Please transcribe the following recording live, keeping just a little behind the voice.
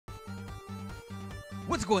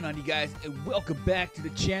What's going on, you guys, and welcome back to the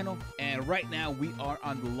channel. And right now we are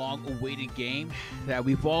on the long-awaited game that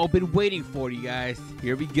we've all been waiting for, you guys.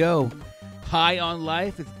 Here we go. High on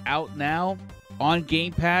Life is out now on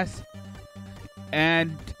Game Pass,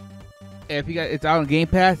 and if you guys, it's out on Game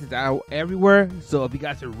Pass, it's out everywhere. So if you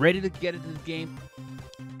guys are ready to get into the game,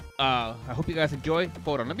 I hope you guys enjoy.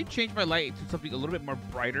 Hold on, let me change my light to something a little bit more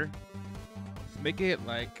brighter. Let's make it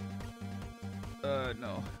like,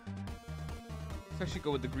 no. I should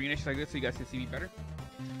go with the greenish like this so you guys can see me better.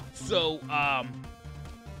 So,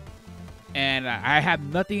 and I have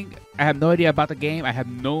nothing. I have no idea about the game. I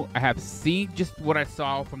have seen just what I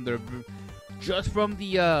saw from the,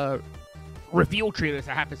 reveal trailers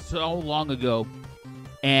that happened so long ago,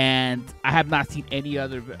 and I have not seen any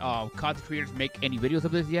other content creators make any videos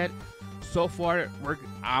of this yet. So far,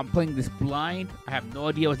 I'm playing this blind. I have no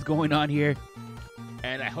idea what's going on here,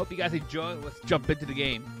 and I hope you guys enjoy. Let's jump into the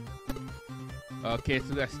game. Okay, so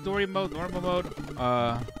we got story mode, normal mode.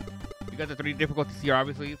 We got the 3 difficulties here,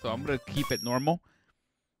 obviously, so I'm gonna keep it normal.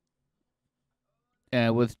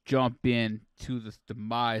 And let's jump in to the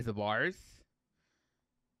demise of ours.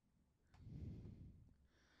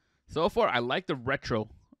 So far, I like the retro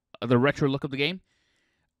look of the game.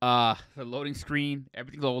 The loading screen,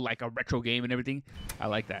 everything's all like a retro game and everything. I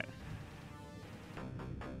like that.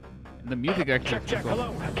 And the music actually. Check.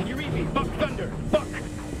 Hello. Can you read me? Buck Thunder. Buck.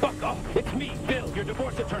 Oh, it's me, Phil, your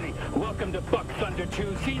divorce attorney. Welcome to Buck Thunder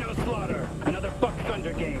 2, See No Slaughter. Another Buck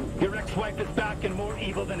Thunder game. Your ex-wife is back and more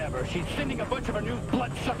evil than ever. She's sending a bunch of her new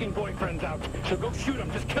blood-sucking boyfriends out. So go shoot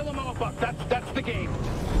them. Just kill them all, Buck. That's the game.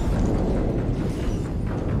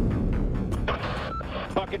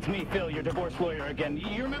 Buck, it's me, Phil, your divorce lawyer again.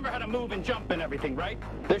 You remember how to move and jump and everything, right?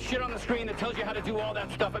 There's shit on the screen that tells you how to do all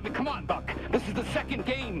that stuff. I mean, come on, Buck. This is the second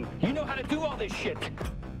game. You know how to do all this shit.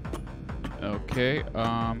 Okay,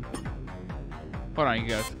 hold on, you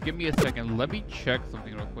guys. Give me a second. Let me check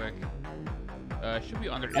something real quick. It should be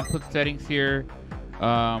under input settings here.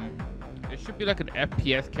 It should be like an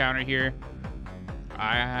FPS counter here.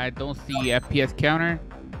 I don't see FPS counter.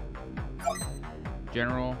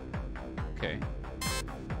 General. Okay.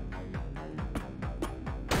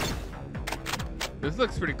 This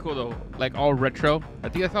looks pretty cool though. Like all retro. I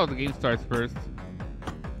think that's how the game starts first.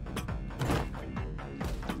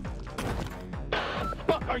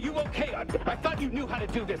 Are you okay? I thought you knew how to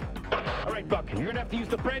do this. All right, Buck, you're gonna have to use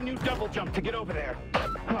the brand new double jump to get over there.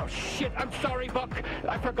 Oh, shit, I'm sorry, Buck.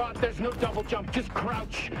 I forgot there's no double jump, just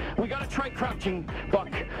crouch. We gotta try crouching, Buck.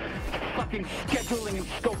 Fucking scheduling and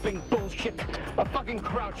scoping bullshit. A fucking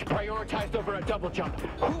crouch prioritized over a double jump.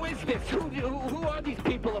 Who is this? Who are these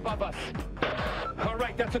people above us? All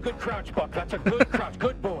right, that's a good crouch, Buck. That's a good crouch.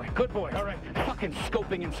 Good boy. All right. Fucking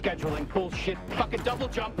scoping and scheduling bullshit. Fucking double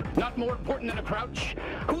jump. Not more important than a crouch.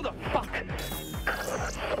 Who the fuck?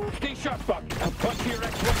 Stay sharp, Buck. A bunch of your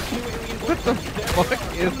ex-wife's new alien boyfriends. What the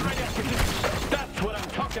fuck is this? That's what I'm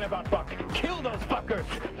talking about, Buck. Kill those fuckers.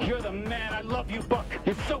 You're the man. I love you, Buck.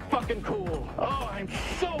 You're so fucking cool. Oh, I'm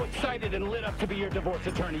so excited and lit up to be your divorce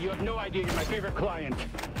attorney. You have no idea. You're my favorite client.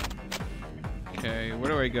 Okay,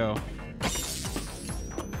 where do I go?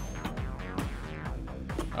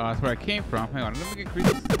 Oh, that's where I came from. Hang on, let me increase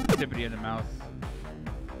the sensitivity of the mouse.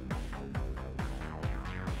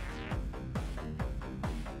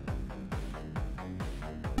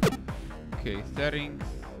 Okay, settings,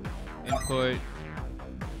 input.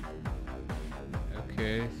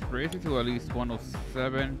 Okay, raise it to at least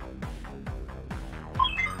 107.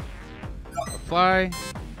 Apply.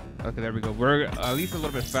 Okay, there we go. We're at least a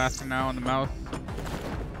little bit faster now on the mouse.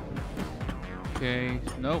 Okay,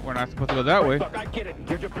 nope, we're not supposed to go that way. Buck, I get it.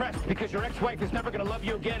 You're depressed because your ex-wife is never gonna love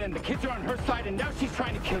you again, and the kids are on her side, and now she's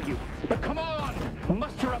trying to kill you. But come on,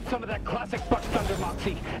 muster up some of that classic Buck Thunder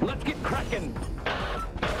moxie. Let's get cracking.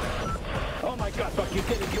 Oh my God, Buck, you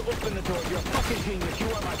did it. You opened the door. You're a fucking genius. You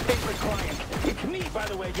are my favorite client. It's me, by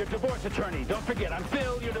the way, your divorce attorney. Don't forget, I'm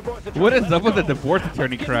Phil, your divorce attorney. What is up with the divorce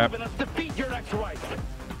attorney crap? Let's defeat your ex-wife.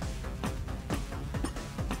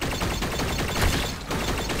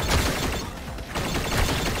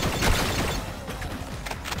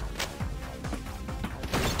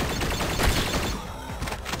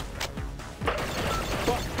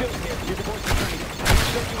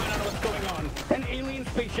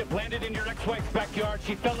 Landed in your ex-wife's backyard.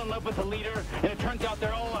 She fell in love with the leader, and it turns out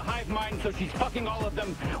they're all a hive mind, so she's fucking all of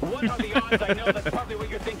them. What are the odds? I know that's probably what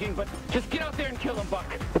you're thinking, but just get out there and kill them, Buck.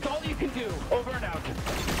 That's all you can do. Over and out.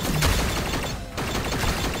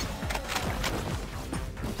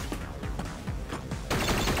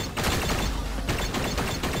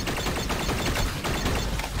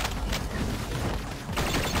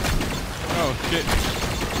 Oh, shit.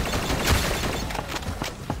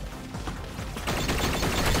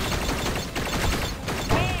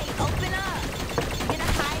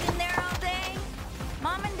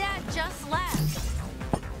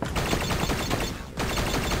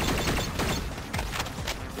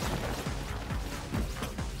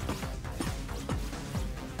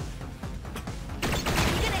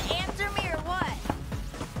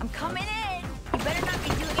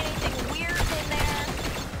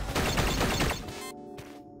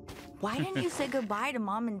 Why didn't you say goodbye to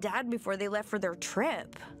Mom and Dad before they left for their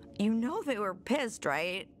trip? You know they were pissed,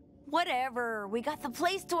 right? Whatever. We got the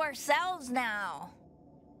place to ourselves now.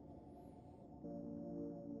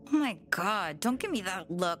 Oh my God, don't give me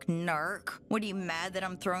that look, narc. What, are you mad that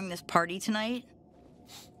I'm throwing this party tonight?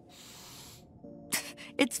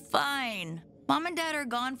 It's fine. Mom and Dad are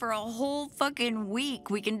gone for a whole fucking week.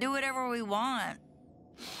 We can do whatever we want.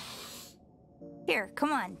 Here,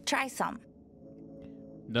 come on, try some.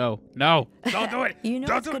 No, don't do it. You know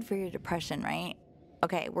don't it's do good it. for your depression, right?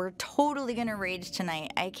 Okay, we're totally gonna rage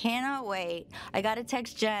tonight. I cannot wait. I gotta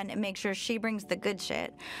text Jen and make sure she brings the good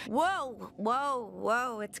shit.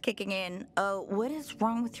 Whoa, it's kicking in. What is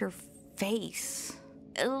wrong with your face?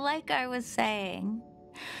 Like I was saying.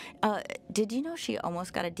 Did you know she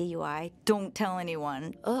almost got a DUI? Don't tell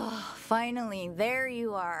anyone. Ugh, finally, there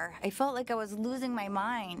you are. I felt like I was losing my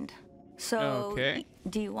mind. So, Okay.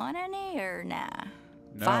 do you want any or nah?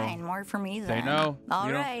 No. Fine, more for me then. Say no. All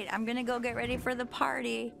You don't- right, I'm gonna go get ready for the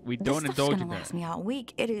party. We This don't stuff's indulge gonna in that. last me all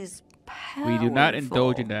week. It is powerful. We do not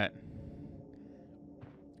indulge in that.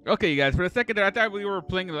 Okay, you guys. For a second there, I thought we were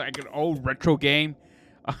playing like an old retro game.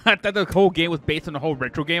 I thought the whole game was based on the whole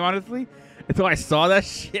retro game, honestly. Until I saw that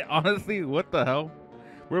shit, honestly. What the hell?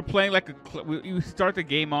 We're playing like you start the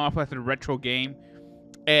game off as a retro game.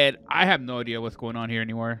 And I have no idea what's going on here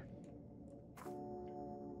anymore.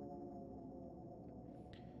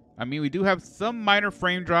 I mean, we do have some minor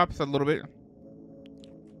frame drops a little bit.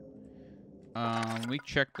 Let me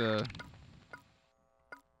check the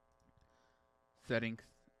settings.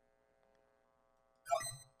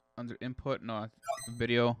 Under input, no,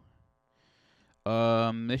 video.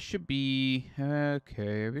 This should be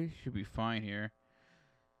okay. It should be fine here.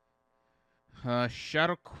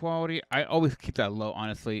 Shadow quality, I always keep that low,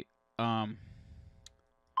 honestly. Because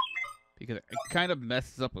it kind of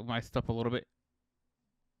messes up with my stuff a little bit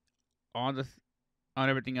on this, on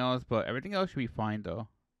everything else, but everything else should be fine though.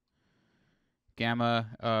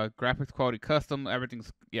 Gamma, graphics quality, custom,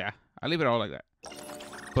 everything's, yeah, I leave it all like that.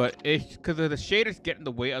 But it's because the shaders get in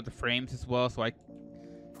the way of the frames as well, so I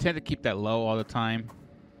tend to keep that low all the time.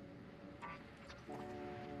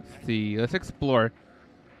 Let's see, let's explore.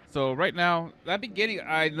 So right now, that beginning,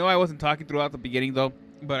 I know I wasn't talking throughout the beginning though,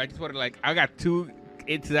 but I just wanted, like, I got too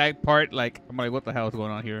into that part, like, I'm like, what the hell is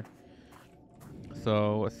going on here?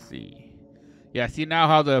 So let's see. Yeah, see now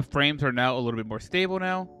how the frames are now a little bit more stable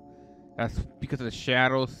now. That's because of the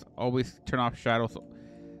shadows. Always turn off shadows.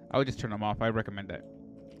 I would just turn them off. I recommend that.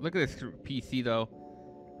 Look at this PC though.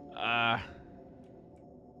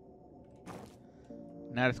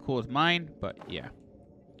 Not as cool as mine, but yeah.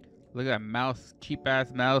 Look at that mouse, cheap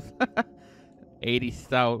ass mouse. 80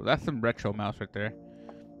 style. That's some retro mouse right there.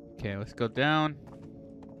 Okay, let's go down.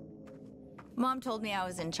 Mom told me I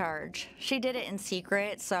was in charge. She did it in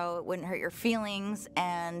secret so it wouldn't hurt your feelings,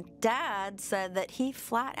 and Dad said that he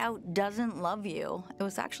flat out doesn't love you. It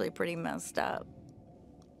was actually pretty messed up.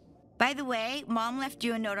 By the way, Mom left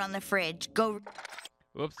you a note on the fridge. Go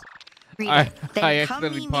Whoops. read it. Then I come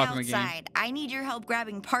accidentally meet me paused my game. outside. I need your help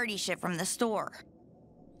grabbing party shit from the store.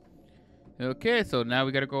 Okay, so now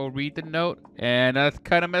we gotta go read the note, and that's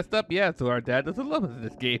kind of messed up. Yeah, so our dad doesn't love us in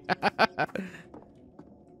this game.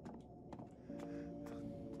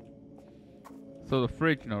 So the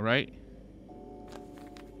fridge, you know, right?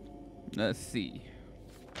 Let's see.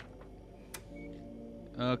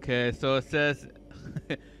 Okay, so it says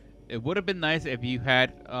it would have been nice if you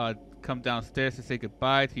had come downstairs to say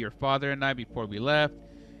goodbye to your father and I before we left.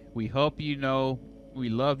 We hope you know we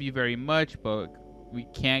love you very much, but we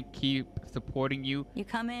can't keep supporting you. You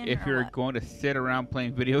come in If or you're what? going to sit around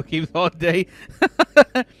playing video games all day.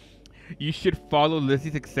 You should follow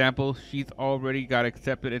Lizzie's example. She's already got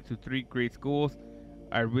accepted into 3 great schools.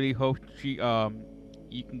 I really hope you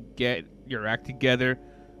can get your act together.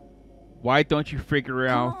 Why don't you figure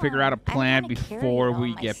out a plan before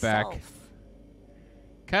we get back?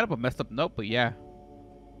 Kind of a messed up note, but yeah.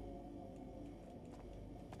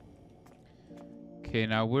 Okay,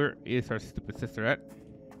 now where is our stupid sister at?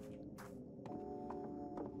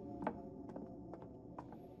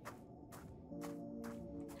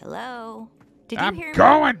 Hello? Did you I'm hear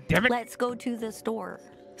going, me? damn it! Let's go to the store.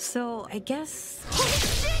 So, I guess... Holy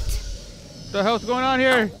shit! What the hell's going on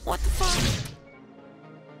here? What the fuck?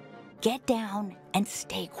 Get down and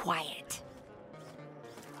stay quiet.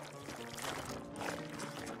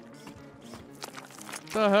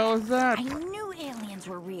 The hell is that? I knew aliens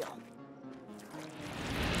were real.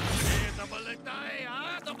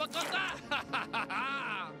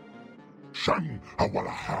 Shan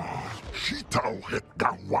awalaha, shitao het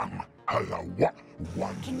gawang, alawa,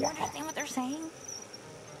 wan Can you understand what they're saying?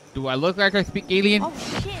 Do I look like I speak alien? Oh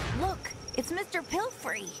shit, look! It's Mr.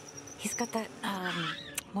 Pilfrey. He's got that,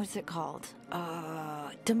 what's it called?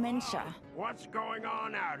 Dementia. What's going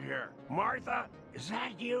on out here? Martha, is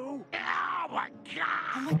that you? Oh my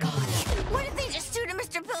God! Oh my God. What did they just do to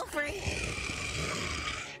Mr. Pilfrey?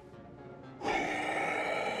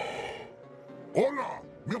 Hola,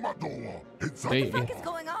 mi amadoa. It's What the fuck is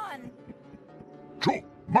going on? Cho,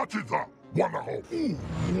 Matiza, Wanaho.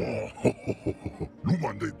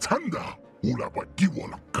 Lumande Tanda, Ulaba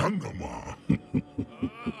Giwala Kandama.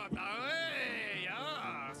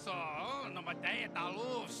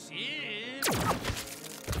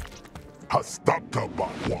 Hastata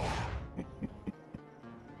Bawa.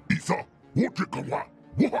 Isa, Wotikawa,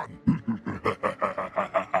 Wuhan.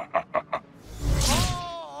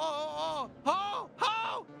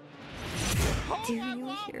 Do you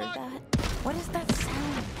hear that? What is that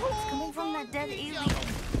sound? It's coming from that dead alien.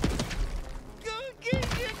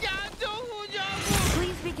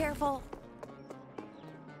 Please be careful.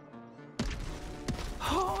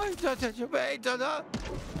 Oh, did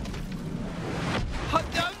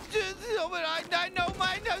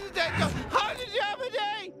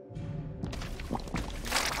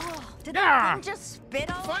that thing just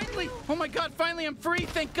spit all Finally! Oh my God, finally I'm free,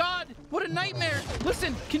 thank God! What a nightmare!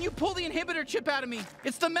 Listen, can you pull the inhibitor chip out of me?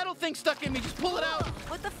 It's the metal thing stuck in me, just pull it out!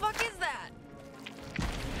 What the fuck is that?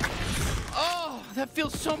 Oh, that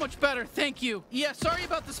feels so much better, thank you. Yeah, sorry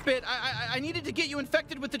about the spit. I needed to get you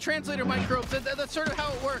infected with the translator microbes. That's sort of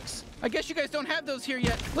how it works. I guess you guys don't have those here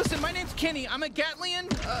yet. Listen, my name's Kenny. I'm a Gatlian.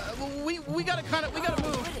 We gotta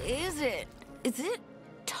move. What is it? Is it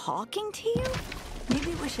talking to you?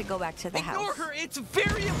 Maybe we should go back to the house. Ignore her. It's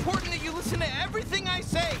very important that you listen to everything I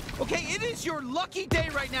say. Okay, it is your lucky day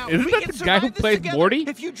right now. Isn't that the guy who plays Morty?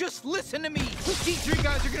 If you just listen to me. Those G3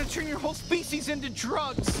 guys are gonna turn your whole species into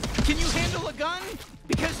drugs. Can you handle a gun?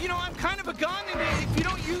 Because, you know, I'm kind of a gun, and if you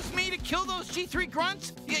don't use me to kill those G3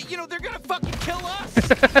 grunts, you know, they're gonna fucking kill us.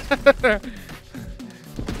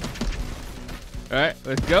 All right,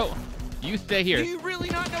 let's go. You stay here. Do you really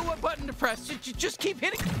not know what button to press? Just keep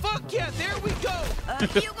hitting. Fuck yeah, there we go.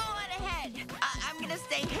 You go on ahead. I'm gonna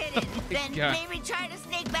stay hidden. Then God. maybe try to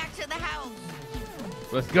sneak back to the house.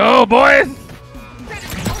 Let's go, boys. All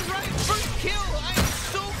right, first kill. I am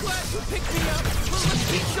so glad you picked me up. Well, let's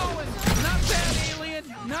keep going. Not bad, alien.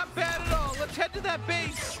 Not bad at all. Let's head to that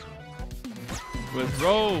base. Let's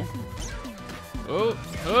roll. Oh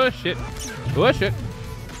shit. Oh shit.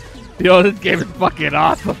 Yo, this game is fucking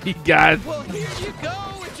awesome, you guys. Well, here you go.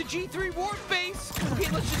 It's a G3 warp base. Okay,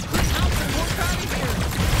 let's just clear out and warp out of here.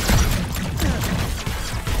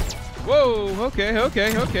 Whoa, okay.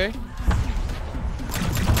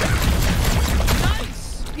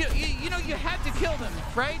 Nice. You know, you had to kill them,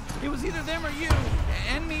 right? It was either them or you,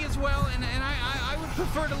 and me as well, and I would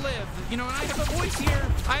prefer to live. You know, and I have a voice here.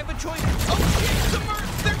 I have a choice. Oh, shit, the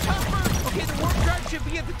Mercs, they're tougher. Okay, the warp drive should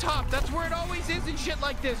be at the top. That's where it always is and shit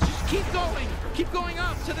like this. Just keep going. Keep going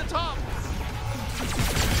up to the top.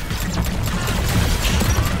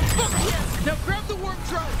 Fuck yes! Now grab the warp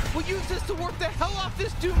drive. We'll use this to warp the hell off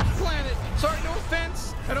this doomed planet. Sorry, no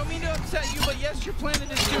offense. I don't mean to upset you, but yes, your planet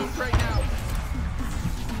is doomed right now.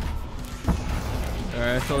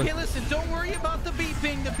 Alright, so Hey, listen, don't worry about the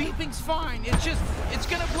beeping. The beeping's fine. It's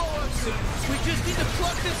gonna blow up soon. We just need to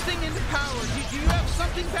plug this thing into power. Do you have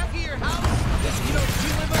something back at your house? You know, do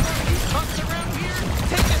you live in one of these huts around here?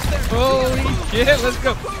 Take us there. holy shit, let's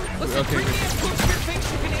go. Listen, Okay. bring me up close to your face.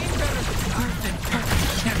 You can aim better. Perfect.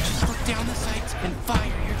 Now just look down the sights and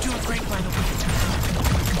fire. You're doing great, by the way.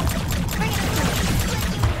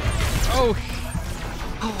 Oh,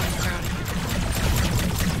 Oh, I'm proud of you.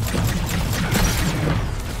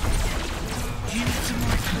 Do you need some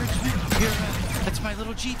more encouragement? Here, that's my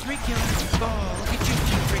little G3 killer. Oh, look at you,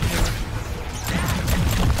 G3 killer.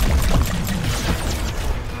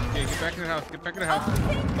 okay, get back to the house. Get back to the house. Oh,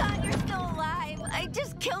 thank God you're still alive. I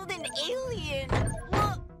just killed an alien.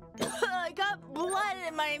 Look, I got blood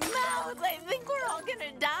in my mouth. I think we're all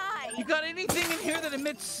gonna die. You got anything in here that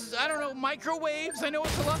emits, I don't know, microwaves? I know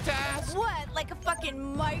it's a lot to ask. What, like a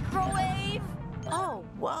fucking microwave? Oh,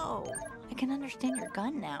 whoa. I can understand your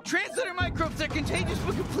gun now. Translator microbes, they're contagious,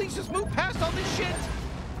 but can please just move past all this shit?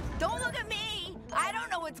 Don't look at me. I don't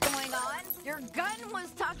know what's going on. Your gun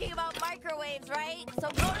was talking about microwaves, right? So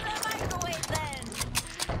go to the microwave then.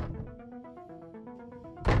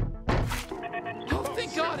 Oh,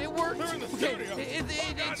 thank God, it worked. Okay,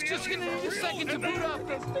 it's just gonna need a second to boot up.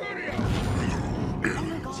 Oh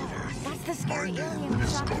my God, that's the scary alien who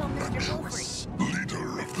shot killed Mr. Pilfrey.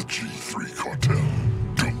 Leader of the G3 cartel.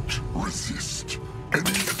 Don't resist. Any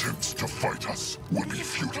attempts to fight us will be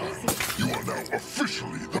futile. You are now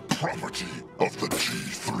officially the property of the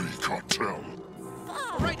G3 cartel.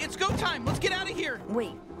 time. Let's get out of here.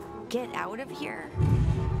 Wait, get out of here?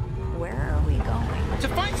 Where are we going? To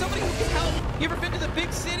find somebody who can help. You ever been to the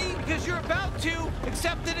big city? Because you're about to,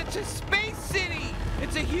 except that it's a space city.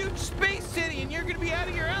 It's a huge space city, and you're gonna be out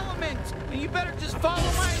of your element. And you better just follow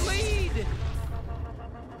my lead.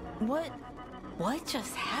 What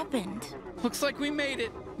just happened? Looks like we made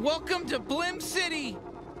it. Welcome to Blim City.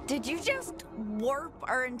 Did you just warp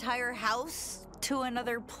our entire house to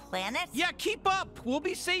another planet? Yeah, keep up. We'll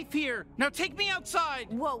be safe here. Now take me outside.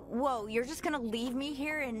 Whoa, you're just gonna leave me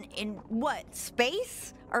here in what,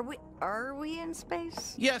 space? Are we in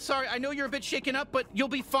space? Yeah, sorry, I know you're a bit shaken up, but you'll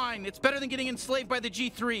be fine. It's better than getting enslaved by the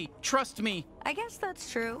G3. Trust me. I guess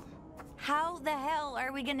that's true. How the hell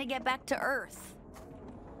are we gonna get back to Earth?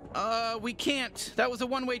 We can't. That was a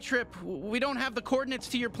one-way trip. We don't have the coordinates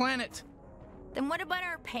to your planet. Then what about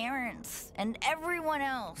our parents and everyone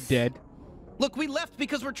else? Dead. Look, we left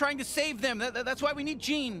because we're trying to save them. That's why we need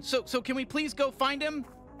Gene. So can we please go find him?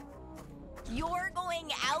 You're going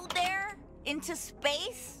out there? Into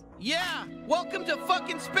space? Yeah! Welcome to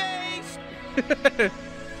fucking space!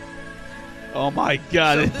 Oh my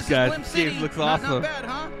god, So this Blim guy's City. game looks Not awesome. bad,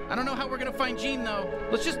 huh? I don't know how we're gonna find Gene though.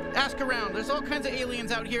 Let's just ask around. There's all kinds of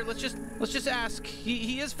aliens out here. Let's just ask.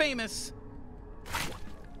 He is famous.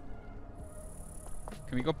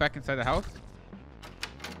 Can we go back inside the house?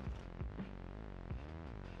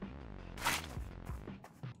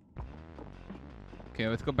 Okay,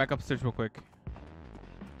 let's go back upstairs real quick.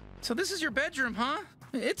 So this is your bedroom, huh?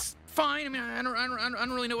 It's fine. I mean, I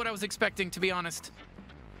don't really know what I was expecting, to be honest.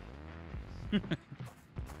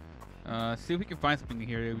 See if we can find something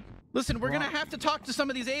here. Listen, we're gonna have to talk to some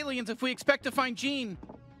of these aliens if we expect to find Gene.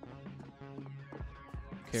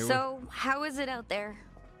 Okay, So, how is it out there?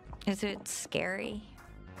 Is it scary?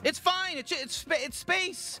 It's fine. It's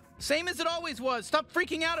space. Same as it always was. Stop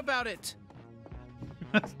freaking out about it.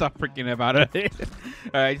 stop freaking about it.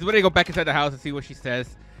 All right, just gonna go back inside the house and see what she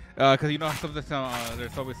says. Cause you know sometimes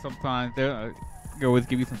there's always sometimes they always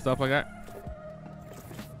give you some stuff like that.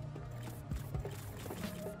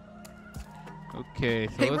 Okay,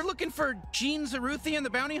 so Hey, we're looking for Gene Zaruthian, the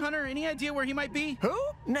bounty hunter. Any idea where he might be? Who?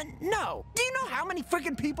 No. Do you know how many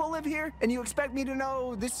freaking people live here? And you expect me to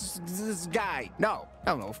know this guy? No,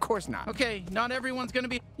 of course not. Okay, not everyone's gonna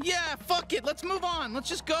be. Yeah, fuck it. Let's move on. Let's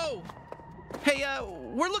just go. Hey,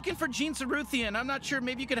 we're looking for Gene Zaruthian. I'm not sure.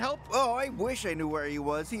 Maybe you could help? Oh, I wish I knew where he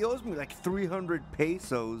was. He owes me like 300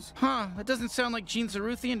 pesos. Huh, that doesn't sound like Gene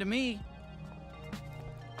Zaruthian to me.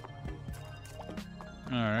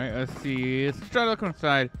 Alright, let's see. Let's try to look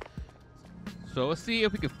inside. So let's see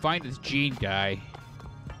if we can find this Gene guy.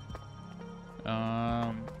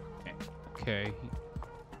 Okay.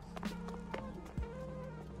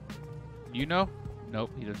 You know?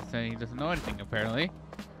 Nope, he doesn't say. He doesn't know anything apparently.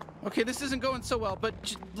 Okay, this isn't going so well,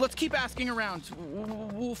 but let's keep asking around.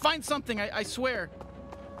 We'll find something, I swear.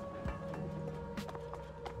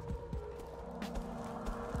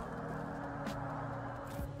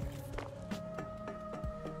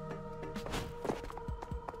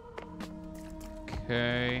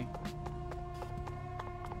 Okay.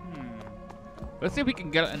 Let's see if we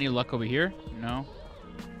can get any luck over here. No.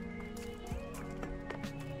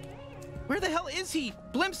 Where the hell is he?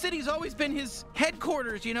 Blim City's always been his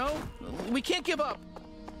headquarters, you know? We can't give up.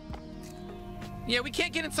 Yeah, we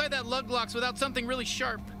can't get inside that lug locks without something really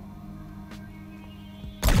sharp.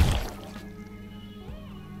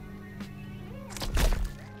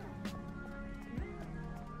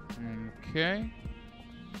 Okay.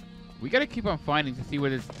 We gotta keep on finding to see where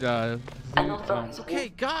this. Okay,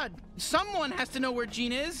 God, someone has to know where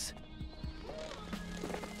Gene is.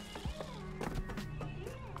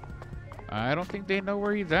 I don't think they know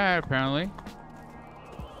where he's at. Apparently.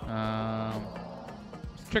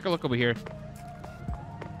 Let's take a look over here.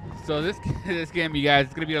 So this game, you guys,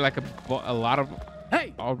 it's gonna be like a lot of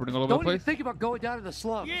Hey, running all over the don't even place. think about going down to the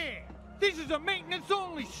slum. Yeah, this is a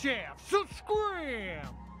maintenance-only shaft, so scram!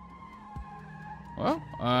 Well,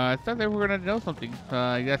 I thought they were gonna know something.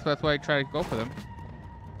 That's why I tried to go for them.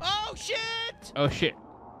 Oh, shit! Oh shit.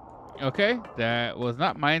 Okay, that was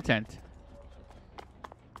not my intent.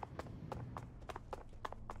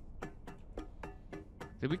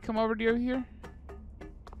 Did we come over to here?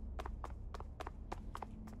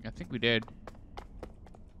 I think we did.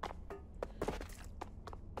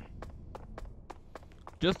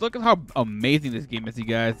 Just look at how amazing this game is, you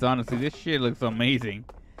guys. Honestly, this shit looks amazing.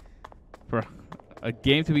 For a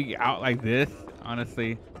game to be out like this,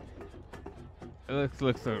 honestly, it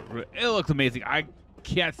looks amazing. I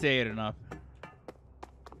can't say it enough.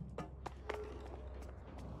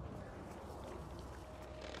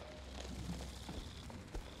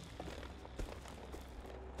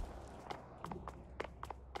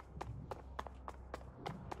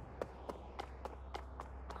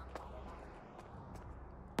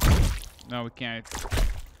 No, we can't.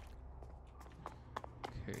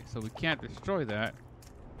 Okay, so we can't destroy that.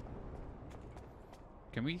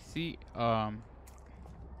 Can we see, can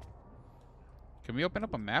we open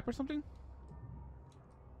up a map or something?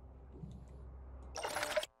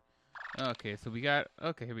 Okay, so we got,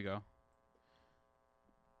 okay, here we go.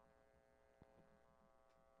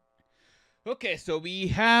 Okay, so we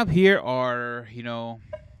have here our, you know,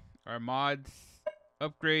 our mods,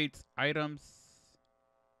 upgrades, items,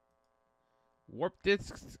 warp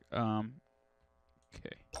discs.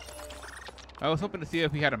 Okay. I was hoping to see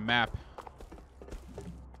if we had a map.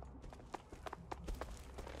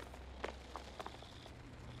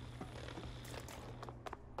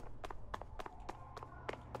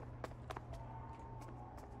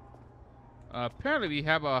 Apparently we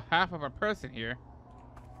have a half of a person here.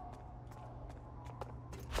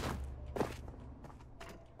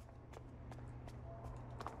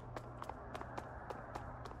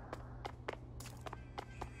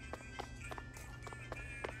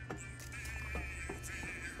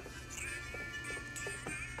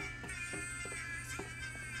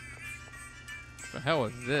 What the hell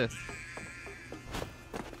is this?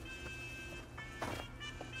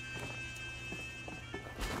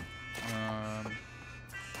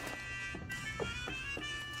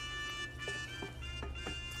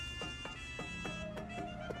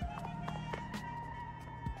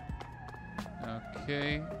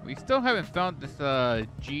 Okay, we still haven't found this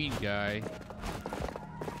Gene guy.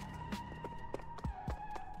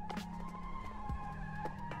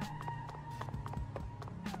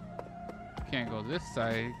 Can't go this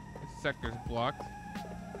side. This sector's blocked.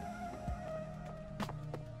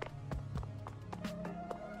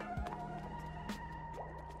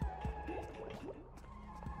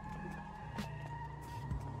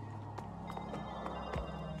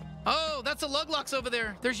 Oh, that's a lug locks over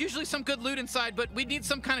there. There's usually some good loot inside, but we need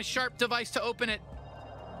some kind of sharp device to open it.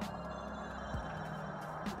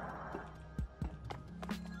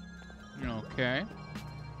 Okay.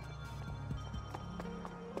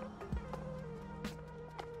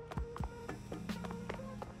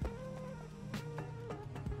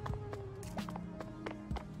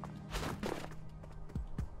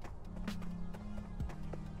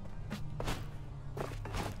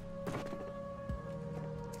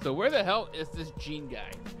 So where the hell is this Gene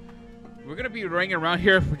guy? We're gonna be running around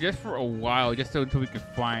here for just for a while, just until we can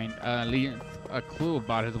find a clue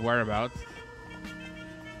about his whereabouts. Is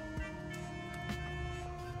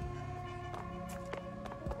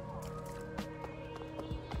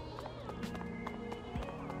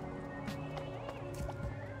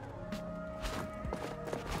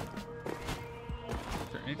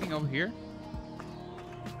there anything over here?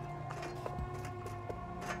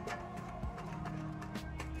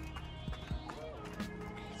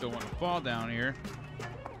 Don't want to fall down here.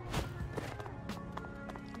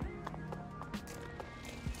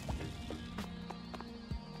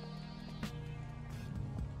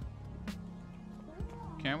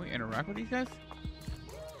 Can we interact with these guys?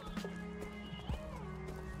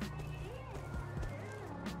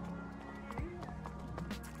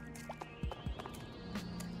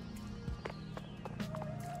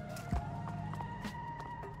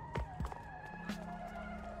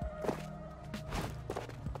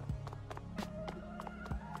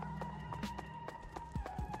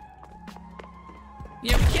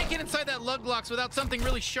 Yeah, we can't get inside that lug locks without something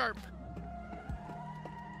really sharp.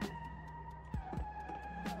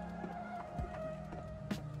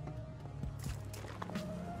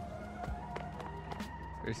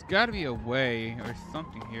 There's got to be a way or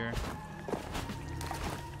something here.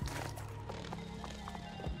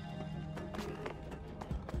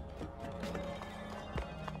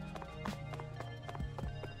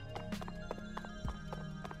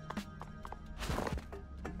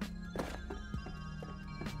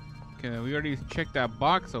 Okay, we already checked that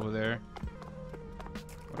box over there.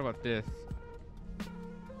 What about this?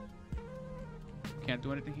 Can't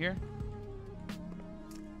do anything here?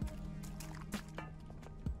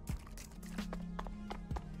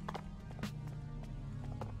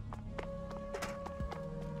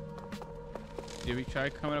 Did we try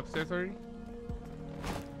coming upstairs already?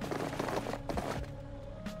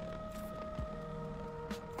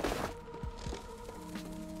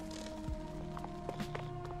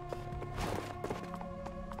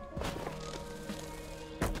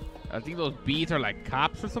 I think those bees are like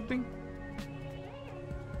cops or something.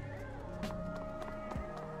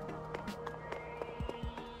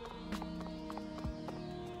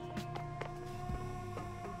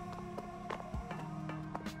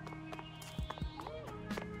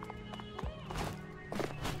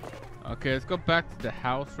 Okay, let's go back to the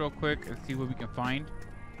house real quick and see what we can find.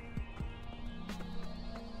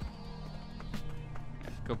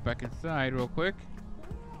 go back inside real quick.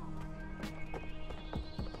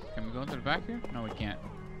 Can we go into the back here? No, we can't.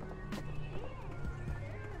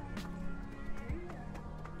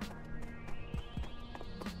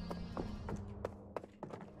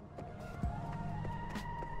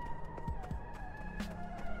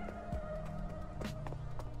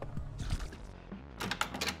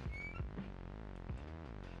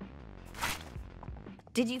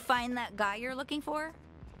 Did you find that guy you're looking for?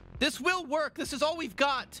 This will work. This is all we've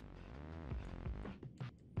got.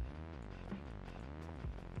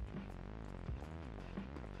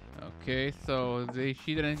 Okay, so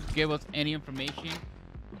she didn't give us any information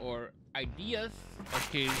or ideas.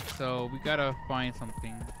 Okay, so we gotta find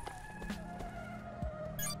something.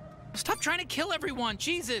 Stop trying to kill everyone,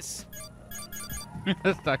 Jesus.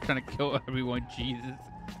 Stop trying to kill everyone, Jesus.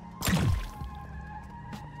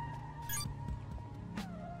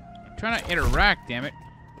 I'm trying to interact, damn it.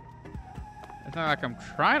 It's not like I'm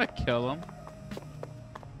trying to kill him.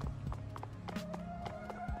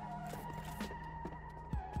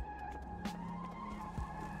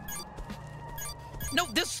 No,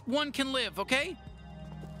 this one can live, okay?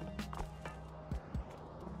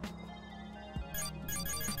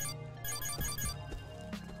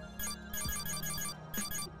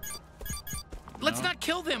 Let's not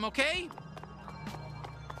kill them, okay?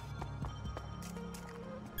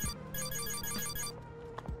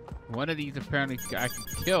 One of these apparently I can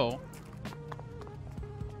kill.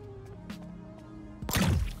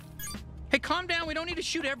 Hey, calm down. We don't need to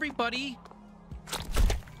shoot everybody.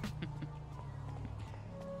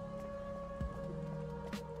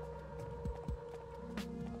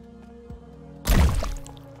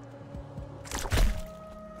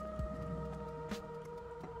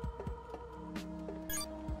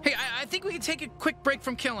 Hey, I think we can take a quick break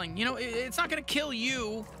from killing. You know, it's not gonna kill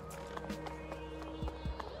you.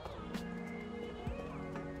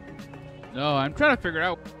 No, I'm trying to figure it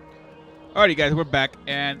out. Alrighty, guys, we're back,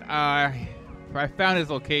 and I found his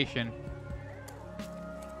location.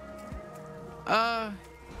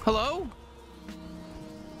 Hello?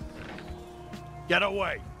 Get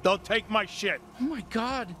away. Don't take my shit. Oh my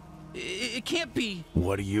God. It can't be.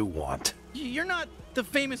 What do you want? You're not the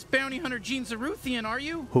famous bounty hunter Gene Zaruthian, are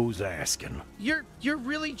you? Who's asking? You're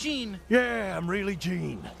really Gene. Yeah, I'm really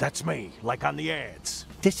Gene. That's me, like on the ads.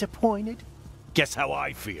 Disappointed? Guess how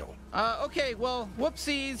I feel. Okay, well,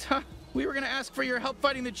 whoopsies. We were gonna ask for your help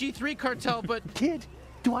fighting the G3 cartel, but... Kid,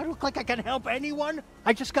 do I look like I can help anyone?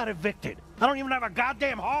 I just got evicted. I don't even have a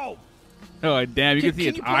goddamn home. Oh, damn, you can see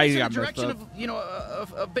his eyes got in the messed direction up. of, you know,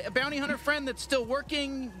 a bounty hunter friend that's still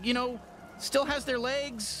working, you know, still has their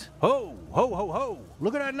legs? Ho, ho, ho, ho.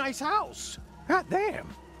 Look at that nice house. God damn.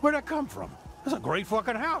 Where'd that come from? That's a great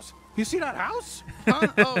fucking house. You see that house? Huh?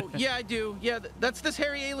 Oh, yeah, I do. Yeah, that's this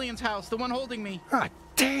hairy alien's house, the one holding me. God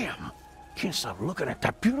damn. Can't stop looking at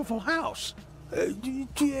that beautiful house.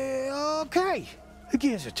 Yeah, okay. The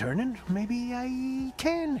gears are turning. Maybe I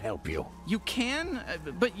can help you. You can?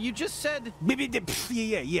 But you just said...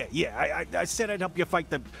 Yeah. I said I'd help you fight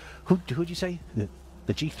the... Who'd you say?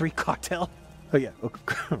 The G3 cartel? Oh, yeah. Oh,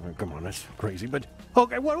 come on, that's crazy, but...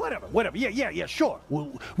 Okay, well, whatever. Yeah, sure.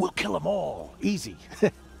 We'll kill them all. Easy.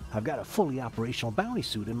 I've got a fully operational bounty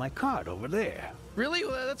suit in my cart over there. Really?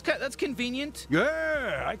 Well, that's convenient.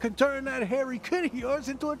 Yeah, I can turn that hairy kid of yours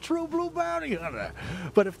into a true blue bounty hunter.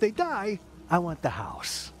 But if they die, I want the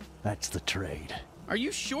house. That's the trade. Are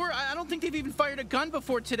you sure? I don't think they've even fired a gun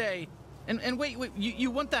before today. And wait,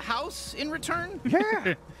 you want the house in return?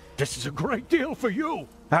 Yeah. This is a great deal for you.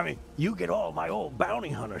 I mean, you get all my old bounty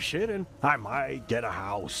hunter shit, and I might get a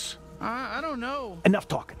house. I don't know. Enough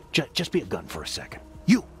talking. Just be a gun for a second.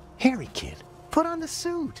 You, hairy kid, put on the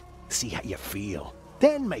suit. See how you feel.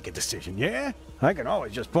 Then make a decision, yeah? I can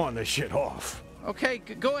always just pawn this shit off. Okay,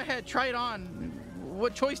 go ahead. Try it on.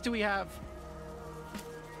 What choice do we have?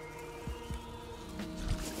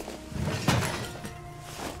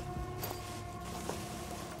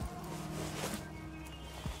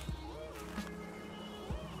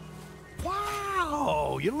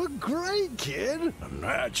 Wow, you look great, kid.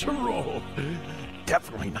 Natural.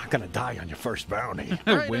 Definitely not gonna die on your first bounty.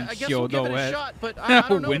 All right, I guess we'll give it a shot, but I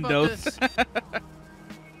don't know Windows. about this.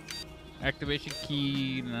 Activation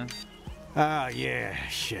key. Nah. Ah, yeah,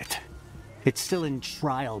 shit. It's still in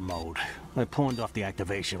trial mode. I pawned off the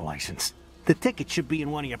activation license. The ticket should be in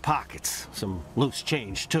one of your pockets. Some loose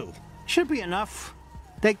change, too. Should be enough.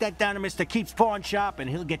 Take that down to Mr. Keep's pawn shop, and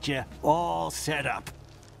he'll get you all set up.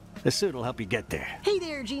 The suit will help you get there. Hey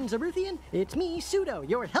there, Gene Zaruthian. It's me, Pseudo,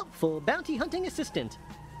 your helpful bounty hunting assistant.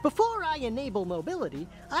 Before I enable mobility,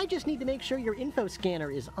 I just need to make sure your info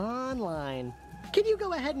scanner is online. can you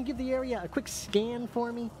go ahead and give the area a quick scan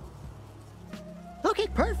for me? Okay,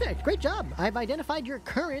 perfect. Great job. I've identified your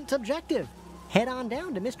current objective. Head on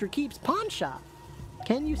down to Mr. Keep's pawn shop.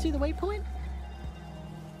 Can you see the waypoint?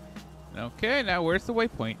 Okay, now where's the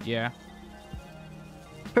waypoint? Yeah.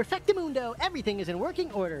 Perfectamundo. Everything is in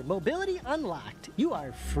working order. Mobility unlocked. You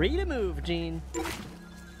are free to move, Gene.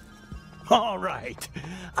 All right.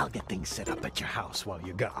 I'll get things set up at your house while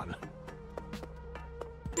you're gone.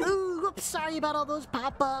 Ooh, whoops, sorry about all those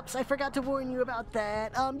pop-ups. I forgot to warn you about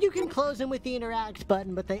that. You can close them with the interact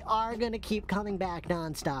button, but they are gonna keep coming back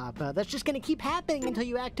nonstop. That's just gonna keep happening until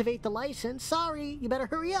you activate the license. Sorry, you better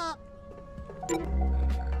hurry up.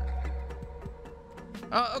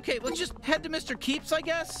 Okay, let's just head to Mr. Keep's, I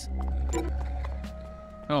guess.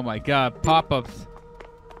 Oh my God, pop-ups.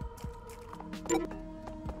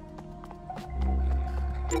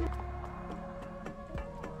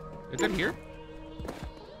 Is it here?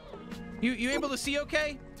 You able to see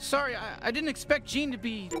okay? Sorry, I didn't expect Gene to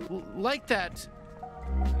be like that.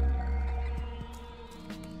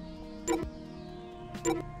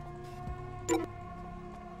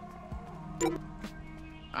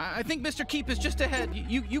 I think Mr. Keep is just ahead.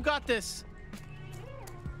 You got this.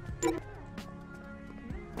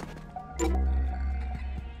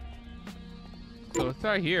 So it's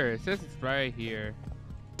right here. It says it's right here.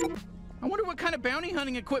 I wonder what kind of bounty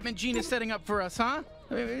hunting equipment Gene is setting up for us, huh?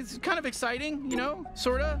 I mean, it's kind of exciting, you know?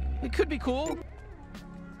 Sorta. It could be cool.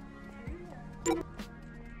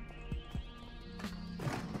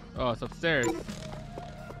 Oh, it's upstairs.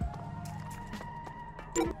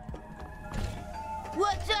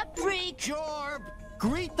 What's up, freak? Jorb,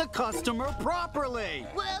 greet the customer properly.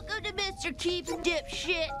 Welcome to Mr. Keep's,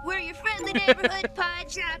 dipshit. We're your friendly neighborhood pawn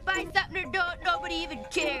shop. Buy something or don't, nobody even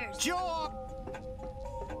cares. Jorb!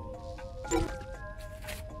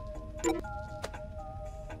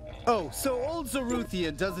 Oh, so old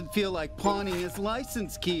Zaruthian doesn't feel like pawning his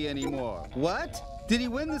license key anymore. What? Did he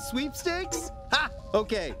win the sweepstakes? Ha!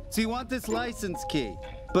 Okay, so you want this license key.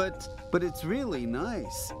 But it's really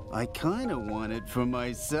nice. I kinda want it for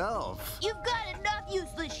myself. You've got enough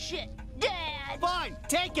useless shit, Dad. Fine,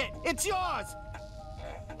 take it. It's yours.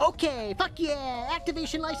 Okay, fuck yeah.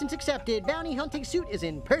 Activation license accepted. Bounty hunting suit is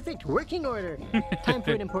in perfect working order. Time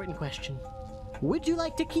for an important question. Would you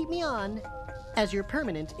like to keep me on as your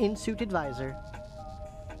permanent in-suit advisor?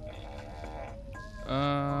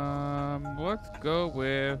 Let's go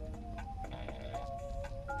with...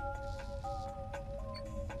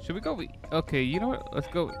 Should we go with... Okay, you know what? Let's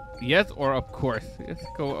go... Yes or of course. Let's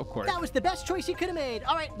go of course. That was the best choice you could have made.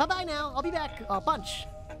 All right, bye-bye now. I'll be back. Bunch.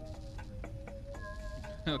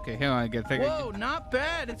 Okay, hang on. I get a Whoa, not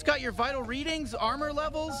bad. It's got your vital readings, armor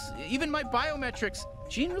levels, even my biometrics.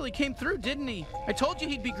 Gene really came through, didn't he? I told you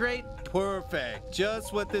he'd be great. Perfect.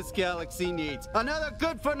 Just what this galaxy needs. Another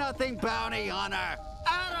good-for-nothing bounty hunter.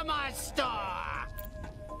 Out of my store!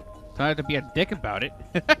 Time to be a dick about it.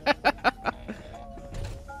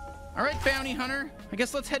 All right, bounty hunter. I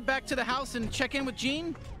guess let's head back to the house and check in with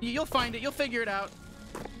Gene. You'll find it. You'll figure it out.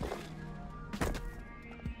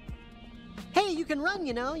 Hey, you can run,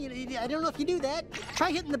 you know. I don't know if you do that.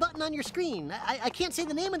 Try hitting the button on your screen. I can't say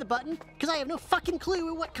the name of the button because I have no fucking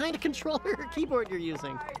clue what kind of controller or keyboard you're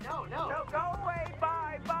using. No, go away.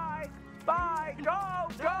 Bye. Go.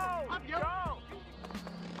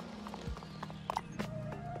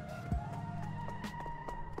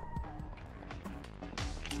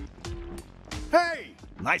 Hey!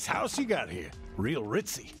 Nice house you got here. Real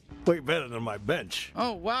ritzy. Way better than my bench.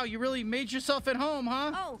 Oh, wow. You really made yourself at home,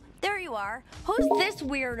 huh? Oh, there you are. Who's this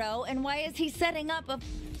weirdo, and why is he setting up a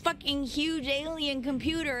fucking huge alien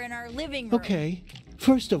computer in our living room? Okay,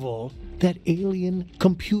 first of all, that alien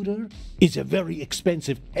computer is a very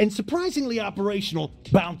expensive and surprisingly operational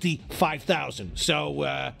Bounty 5000.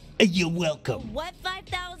 So, you're welcome. What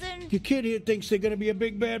 5,000? Your kid here thinks they're gonna be a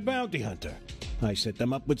big bad bounty hunter. I set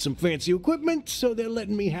them up with some fancy equipment, so they're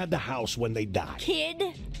letting me have the house when they die. Kid?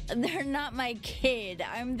 They're not my kid.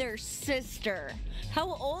 I'm their sister.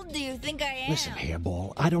 How old do you think I am? Listen,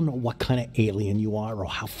 Hairball, I don't know what kind of alien you are or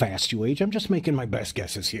how fast you age. I'm just making my best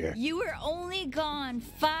guesses here. You were only gone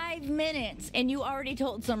 5 minutes, and you already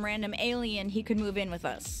told some random alien he could move in with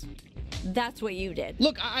us. That's what you did.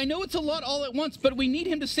 Look, I know it's a lot all at once, but we need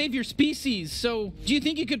him to save your species, so do you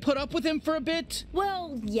think you could put up with him for a bit?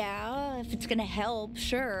 Well, yeah, if it's gonna help,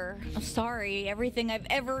 sure. I'm sorry, everything I've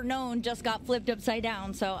ever known just got flipped upside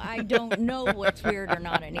down, so I don't know what's weird or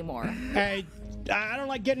not anymore. Hey, I don't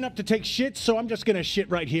like getting up to take shit, so I'm just gonna shit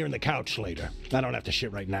right here in the couch later. I don't have to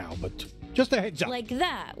shit right now, but just a heads up. Like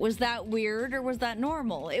that. Was that weird or was that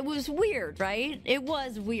normal? It was weird, right? It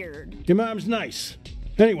was weird. Your mom's nice.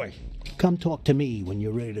 Anyway, Come talk to me when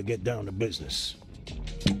you're ready to get down to business.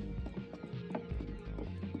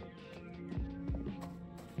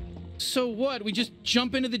 So what? We just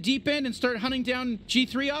jump into the deep end and start hunting down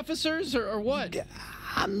G3 officers, or what?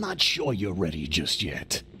 I'm not sure you're ready just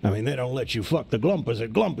yet. I mean, they don't let you fuck the Glumpers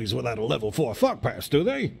at Glumpies without a level 4 fuck pass, do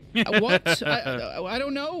they? What? I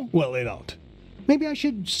don't know. Well, they don't. Maybe I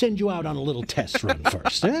should send you out on a little test run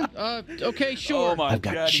first, huh? Okay, sure. Oh my I've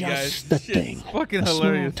got God, just guys. the Shit's thing. fucking a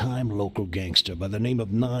hilarious. small-time local gangster by the name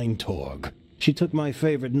of Nine Torg. She took my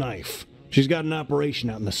favorite knife. She's got an operation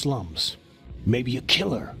out in the slums. Maybe you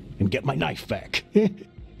kill her and get my knife back.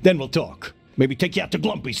 Then we'll talk. Maybe take you out to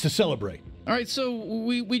Glumpies to celebrate. All right, so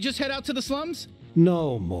we just head out to the slums?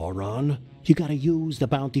 No, moron. You gotta use the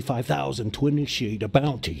Bounty 5000 to initiate a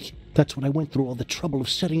bounty. That's what I went through all the trouble of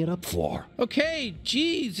setting it up for. Okay,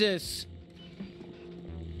 Jesus.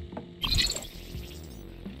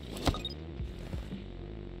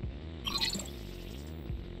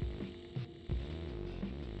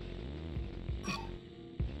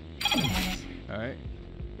 All right.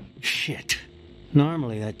 Shit.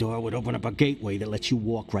 Normally that door would open up a gateway that lets you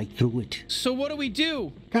walk right through it. So what do we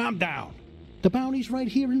do? Calm down. The bounty's right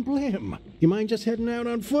here in Blim. You mind just heading out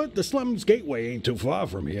on foot? The slums gateway ain't too far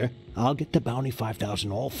from here. I'll get the Bounty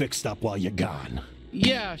 5000 all fixed up while you're gone.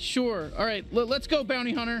 Yeah, sure. All right, let's go,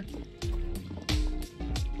 Bounty Hunter.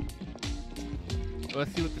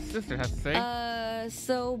 Let's see what the sister has to say.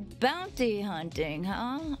 So bounty hunting,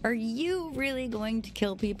 huh? Are you really going to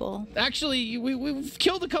kill people? Actually, we've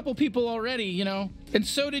killed a couple people already, you know. And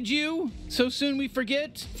so did you. So soon we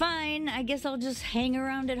forget. Fine, I guess I'll just hang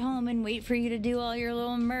around at home and wait for you to do all your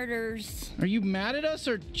little murders. Are you mad at us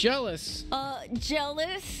or jealous?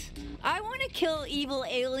 Jealous? I want to kill evil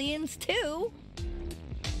aliens too.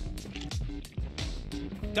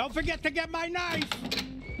 Don't forget to get my knife.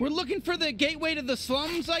 We're looking for the gateway to the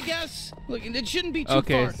slums, I guess. Look, it shouldn't be too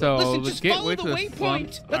Okay, far. so Listen, the just follow gateway the to the waypoint.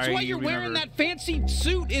 slums. That's I why you're wearing remember. that fancy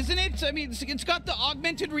suit, isn't it? I mean, it's got the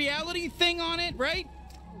augmented reality thing on it, right?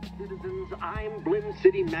 Citizens, I'm Blim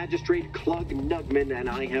City Magistrate Clug Nugman, and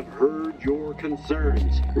I have heard your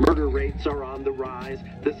concerns. Murder rates are on the rise.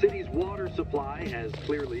 The city's water supply has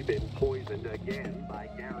clearly been poisoned again by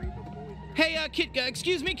Gary the Poisoner. Hey, kid,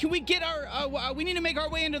 excuse me, can we get our, we need to make our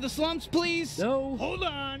way into the slums, please? No. Hold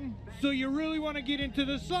on. So you really want to get into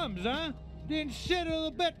the slums, huh? Then settle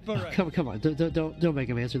a bet for us. Come on, don't make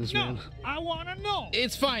him answer this, No, man. I want to know.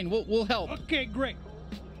 It's fine, we'll help. Okay, great.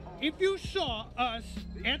 If you saw us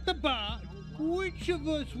at the bar, which of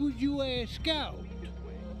us would you ask out?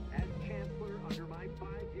 As Chancellor, under my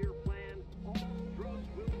 5-year plan, all drugs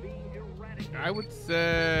will be eradicated. I would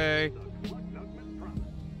say... Nugman promised.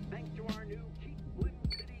 Thanks to our new Keep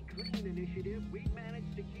Blim City Clean initiative, we've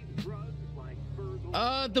managed to keep drugs like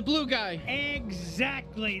burglary. The blue guy.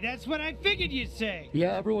 Exactly. That's what I figured you'd say.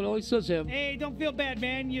 Yeah, everyone always says him. Hey, don't feel bad,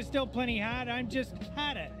 man. You're still plenty hot. I'm just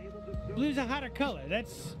hotter. Blue's a hotter color.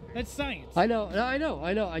 That's science. I know.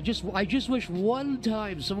 I just wish one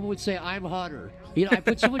time someone would say I'm hotter. You know, I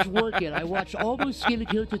put so much work in. I watched all those skin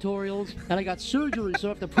care tutorials, and I got surgery, so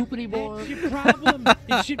I don't have to poop anymore. That's your problem.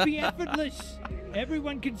 It should be effortless.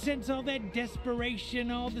 Everyone can sense all that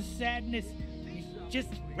desperation, all the sadness. It's just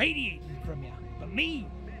radiating from you. But me,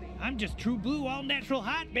 I'm just true blue, all natural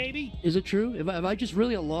hot, baby. Is it true? Am I just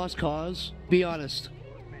really a lost cause? Be honest.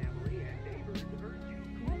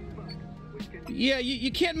 Yeah,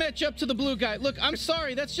 you can't match up to the blue guy. Look, I'm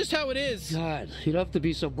sorry, that's just how it is. God, you don't have to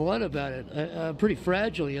be so blunt about it. I'm pretty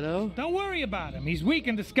fragile, you know? Don't worry about him. He's weak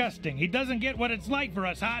and disgusting. He doesn't get what it's like for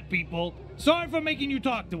us hot people. Sorry for making you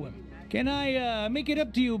talk to him. Can I make it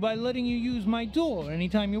up to you by letting you use my door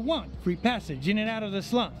anytime you want? Free passage in and out of the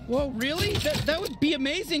slum. Whoa, really? That would be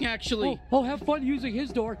amazing, actually. Oh, have fun using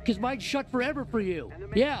his door, because mine's shut forever for you.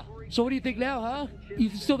 Yeah, so what do you think now, huh? You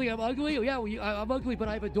still think I'm ugly? Oh, yeah, well, I'm ugly, but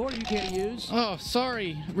I have a door you can't use. Oh,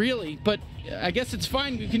 sorry, really, but I guess it's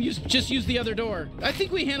fine. We can just use the other door. I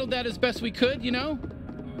think we handled that as best we could, you know?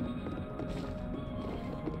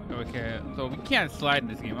 Okay, so we can't slide in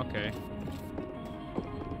this game, okay.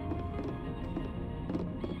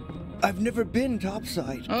 I've never been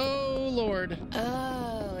topside. Oh, Lord.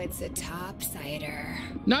 Oh, it's a topsider.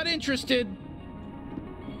 Not interested.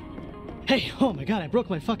 Hey, oh my God, I broke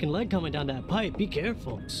my fucking leg coming down that pipe. Be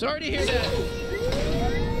careful. Sorry to hear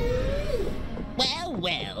that.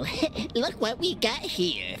 Well, look what we got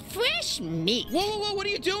here. Fresh meat. Whoa, what are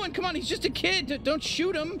you doing? Come on, he's just a kid. Don't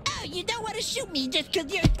shoot him. Oh, you don't want to shoot me just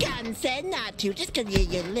because your gun said not to, just because you're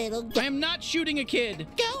your little... I am not shooting a kid.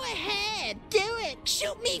 Go ahead, do it.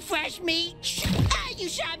 Shoot me, fresh meat. Ah, you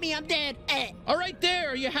shot me, I'm dead. All right, there.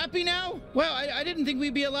 Are you happy now? Wow, I didn't think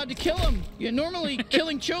we'd be allowed to kill him. Yeah, normally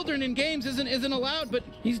killing children in games isn't allowed, but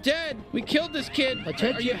he's dead. We killed this kid.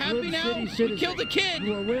 Attention, Are you happy Grim now? City We citizens. killed a kid.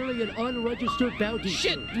 You are wearing an unregistered bounty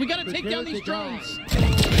Shit, suit. we gotta take Prepare down these to die. drones.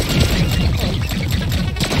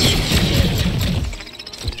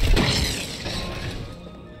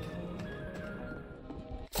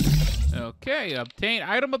 Okay,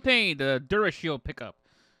 item obtained, the DuraShield pickup.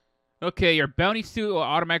 Okay, your bounty suit will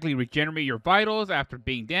automatically regenerate your vitals after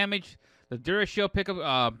being damaged. The DuraShield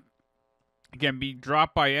pickup can be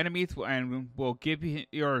dropped by enemies and will give you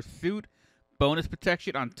your suit bonus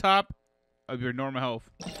protection on top of your normal health.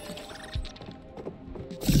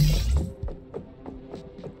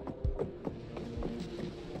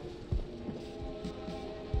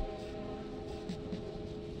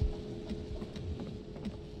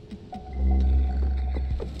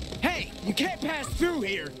 Hey, you can't pass through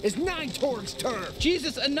here. It's Nine Torg's turf.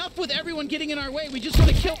 Jesus, enough with everyone getting in our way. We just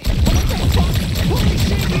want to kill. What the fuck? Holy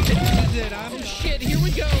shit, we did it. Oh shit, here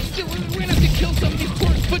we go. We're gonna have to kill some of these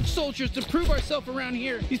poor foot soldiers to prove ourselves around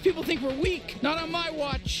here. These people think we're weak. Not on my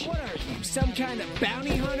watch. What are you, some kind of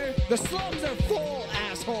bounty hunter? The slums are full,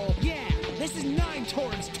 asshole. Yeah, this is Nine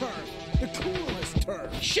Torg's turf. The coolest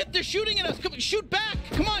turf. Shit, they're shooting at us. Come, shoot back.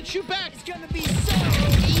 Come on, shoot back. It's gonna be so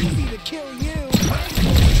easy to kill you. Nine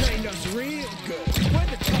trained us real good. We're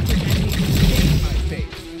the toughest enemies in the game, I think.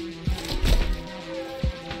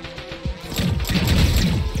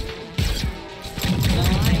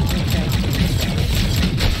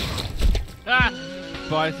 Ah!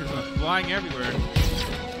 Bodies just went flying everywhere.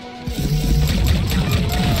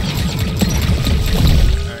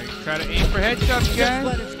 Alright, try to aim for headshots, guys.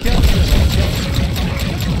 Let us kill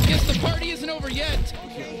them. Guess the party isn't over yet.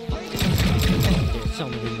 There's so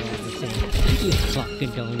many more of the same. You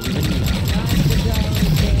fucking don't even know.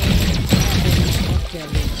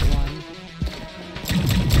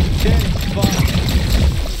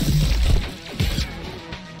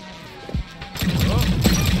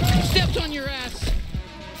 Stepped on your ass.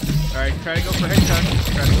 Alright, try to go for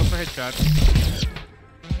headshots. Try to go for headshots.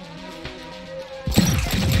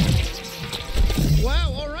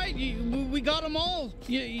 Wow, all right, we got them all.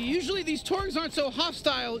 Usually these Torgs aren't so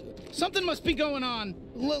hostile. Something must be going on.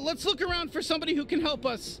 Let's look around for somebody who can help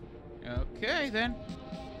us. Okay, then.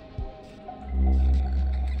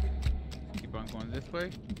 Keep on going this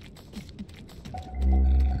way.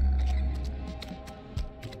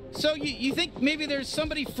 So you think maybe there's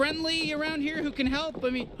somebody friendly around here who can help?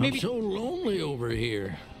 I mean, maybe. I'm so lonely over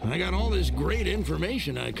here. I got all this great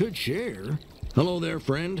information I could share. Hello there,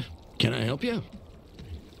 friend. Can I help you?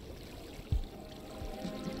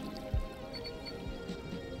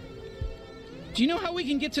 Do you know how we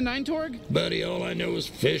can get to Nine Torg? Buddy, all I know is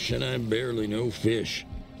fish, and I barely know fish.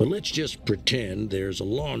 But let's just pretend there's a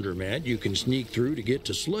laundromat you can sneak through to get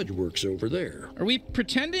to Sludgeworks over there. Are we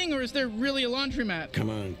pretending, or is there really a laundromat? Come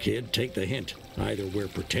on, kid, take the hint. Either we're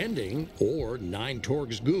pretending, or Nine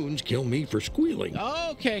Torg's goons kill me for squealing.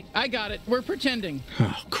 Oh, okay, I got it. We're pretending.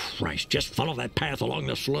 Oh, Christ, just follow that path along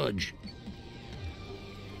the sludge.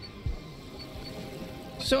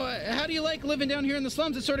 So, how do you like living down here in the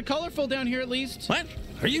slums? It's sort of colorful down here, at least. What?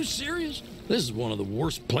 Are you serious? This is one of the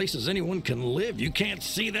worst places anyone can live. You can't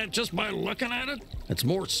see that just by looking at it. It's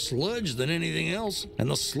more sludge than anything else, and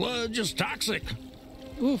the sludge is toxic.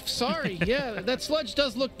 Oof, sorry. Yeah, that sludge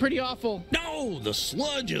does look pretty awful. No, the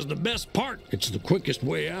sludge is the best part. It's the quickest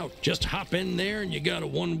way out. Just hop in there and you got a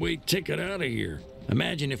one-way ticket out of here.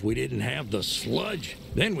 Imagine if we didn't have the sludge.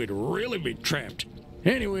 Then we'd really be trapped.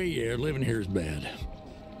 Anyway, yeah, living here is bad.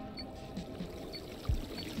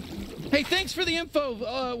 Hey, thanks for the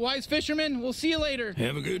info, wise fisherman. We'll see you later.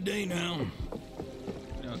 Have a good day now.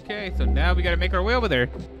 Okay, so now we gotta make our way over there.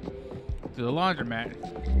 To the laundromat.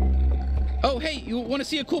 Oh, hey, you want to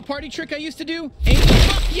see a cool party trick I used to do?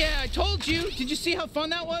 Fuck yeah, I told you. Did you see how fun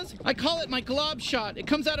that was? I call it my glob shot. It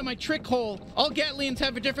comes out of my trick hole. All Gatlians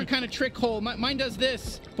have a different kind of trick hole. Mine does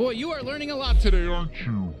this. Boy, you are learning a lot today, aren't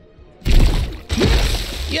you?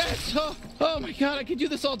 Yes! Oh my god, I could do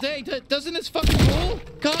this all day. Doesn't this fucking cool?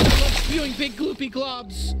 God, I love spewing big gloopy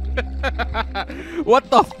globs. What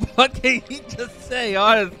the fuck did he just say,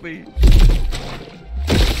 honestly?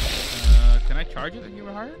 Can I charge it if you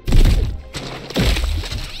were hired?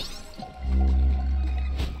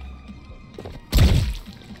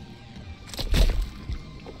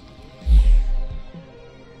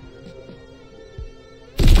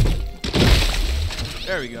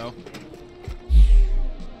 There we go.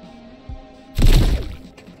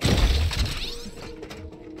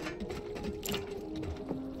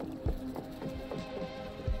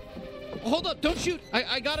 hold up, don't shoot.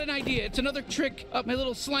 I got an idea. It's another trick up my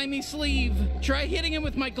little slimy sleeve. Try hitting him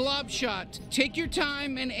with my glob shot. Take your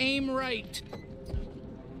time and aim right.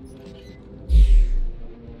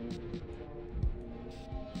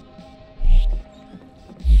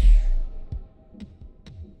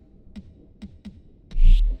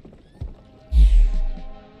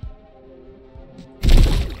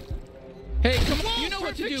 Hey, come on, you know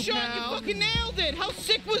what to do shot. Now. You fucking nailed it. How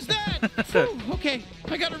sick was that? Whew, okay,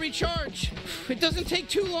 I gotta recharge. It doesn't take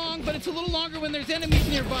too long, but it's a little longer when there's enemies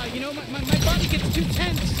nearby. You know, my body gets too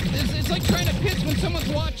tense. It's like trying to piss when someone's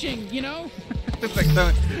watching, you know?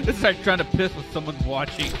 It's like trying to piss when someone's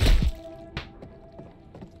watching.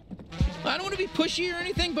 I don't want to be pushy or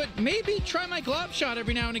anything, but maybe try my glob shot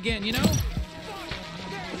every now and again, you know?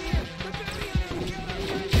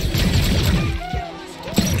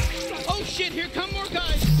 Oh shit, here come more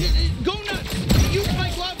guys. Go nuts. Use my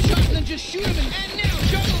glob shot and then just shoot him and now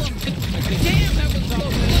juggle him. Damn, that was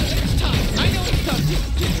close. It's tough. I know it's tough.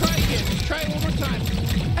 Just try again. Just try it one more time.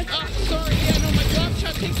 Sorry. Yeah, no, my glob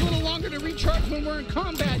shot takes a little longer to recharge when we're in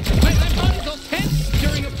combat. My body's all tense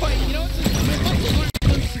during a fight. You know, my muscles aren't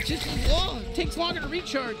loose. It just, it takes longer to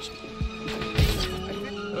recharge.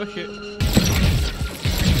 Oh shit.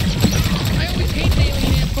 I always hate the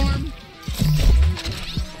alien ant farm.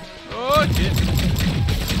 Oh shit.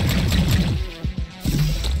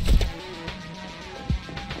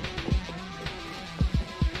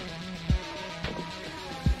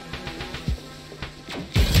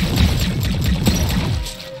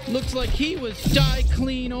 Looks like he was die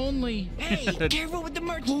clean only. Hey, careful with the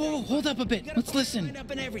merch. Whoa, hold up a bit. Let's listen. Line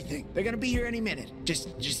up and everything. They're gonna be here any minute.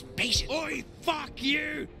 Just patient. Oi, fuck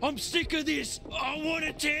you! I'm sick of this. I want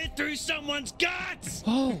to tear through someone's guts.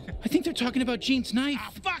 Oh, I think they're talking about Gene's knife.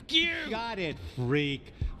 Fuck you! Got it,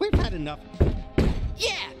 freak. We've had enough.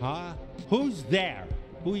 Yeah. Huh? Who's there?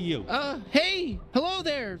 Who are you? Hey. Hello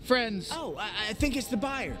there, friends. Oh, I think it's the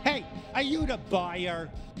buyer. Hey, are you the buyer?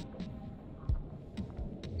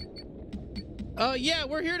 Yeah,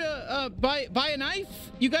 we're here to, buy a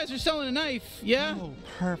knife. You guys are selling a knife, yeah? Oh,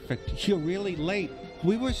 perfect. You're really late.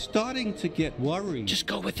 We were starting to get worried. Just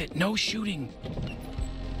go with it. No shooting.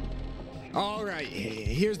 All right,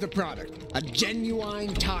 here's the product. A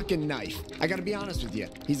genuine talking knife. I gotta be honest with you,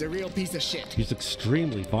 he's a real piece of shit. He's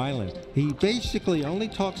extremely violent. He basically only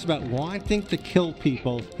talks about wanting to kill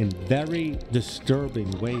people in very disturbing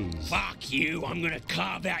ways. Fuck you, I'm gonna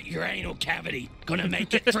carve out your anal cavity. Gonna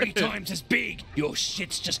make it 3 times as big. Your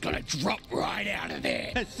shit's just gonna drop right out of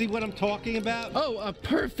there. See what I'm talking about? Oh,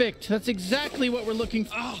 perfect. That's exactly what we're looking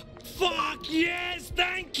for. Oh, fuck yes,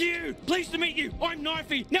 thank you. Pleased to meet you. I'm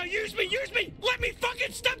Knifey. Now use me. Let me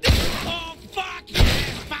fucking stab this. Oh, fuck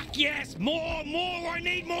yes. More. I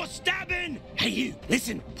need more stabbing. Hey, you,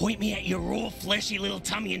 listen. Point me at your raw, fleshy little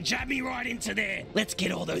tummy and jab me right into there. Let's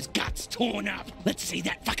get all those guts torn up. Let's see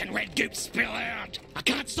that fucking red goop spill out. I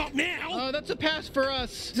can't stop now. Oh, that's a pass for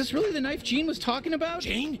us. Is this really the knife Gene was talking about?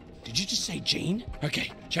 Gene? Did you just say Gene?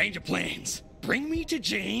 Okay, change of plans. Bring me to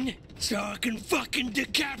Gene so I can fucking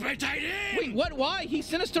decapitate him! Wait, what? Why? He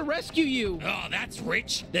sent us to rescue you. Oh, that's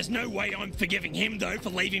rich. There's no way I'm forgiving him, though, for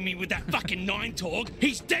leaving me with that fucking Nine-Torg.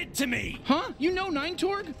 He's dead to me! Huh? You know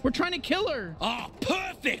Nine-Torg? We're trying to kill her. Oh,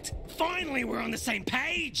 perfect! Finally, we're on the same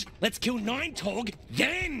page! Let's kill Nine-Torg,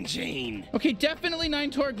 then Gene! Okay, definitely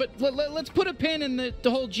Nine-Torg, but let's put a pin in the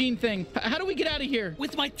whole Gene thing. How do we get out of here?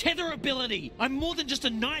 With my tether ability! I'm more than just a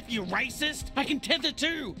knife, you racist! I can tether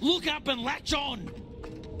too! Look up and latch on!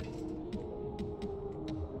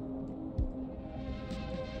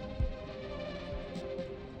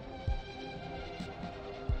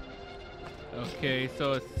 Okay,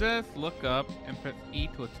 so it says look up and press E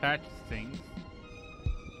to attach things.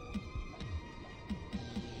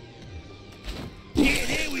 Yeah,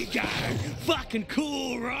 there we go! Fucking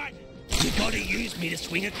cool, right? You gotta use me to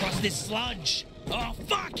swing across this sludge. Oh,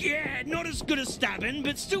 fuck yeah! Not as good as stabbing,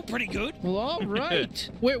 but still pretty good. Well, all right.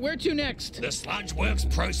 Where to next? The Sludge Works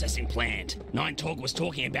processing plant. Nine-Torg was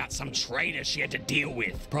talking about some traitor she had to deal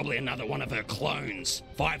with. Probably another one of her clones.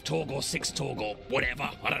 5-Torg or 6-Torg or whatever.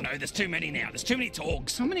 I don't know. There's too many now. There's too many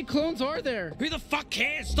Torgs. How many clones are there? Who the fuck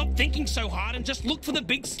cares? Stop thinking so hard and just look for the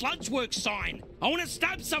big Sludge Works sign. I want to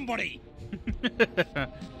stab somebody.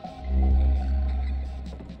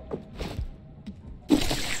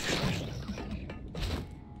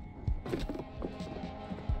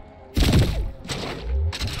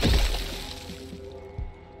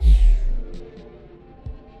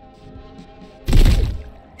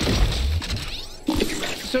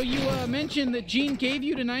 So you mentioned that Gene gave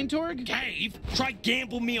you to Nine-Torg? Gave? Try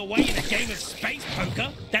gamble me away in a game of space poker?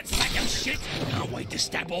 That sack of shit shit. Can't wait to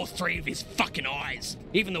stab all 3 of his fucking eyes.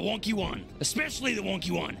 Even the wonky one. Especially the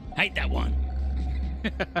wonky one. Hate that one.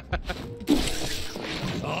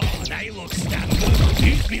 Oh, they look stabbable.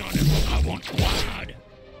 Use me on them. I want blood.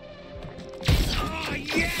 Oh,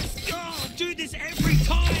 yes! Oh, do this every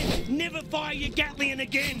time! Never fire your Gatlian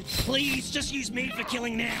again! Please, just use me for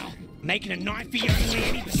killing now. Making a knife for you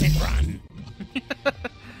only 80% run.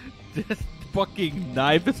 This fucking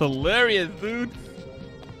knife is hilarious, dude.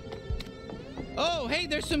 Oh, hey,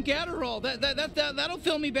 there's some Gatterall. That'll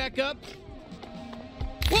fill me back up.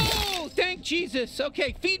 Whoa! Thank Jesus.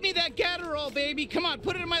 Okay, feed me that Gatterall, baby. Come on,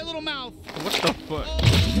 put it in my little mouth. What the fuck? Oh,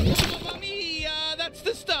 Mamma mia, that's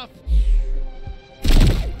the stuff.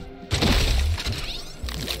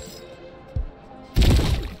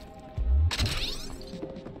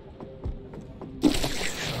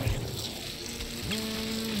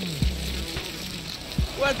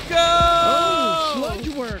 Let's go! Oh, Sludge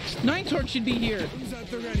Works. Nine Torch should be here. Who's at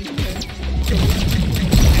the ready?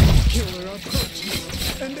 Killer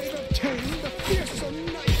approaches, and they've obtained the fearsome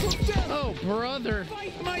knife of death. Oh, brother.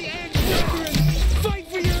 Fight my ex-brethren! Fight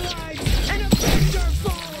for your lives, and avenge our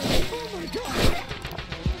fallen! Oh my God!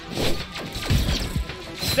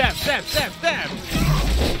 Stab, stab, stab, stab!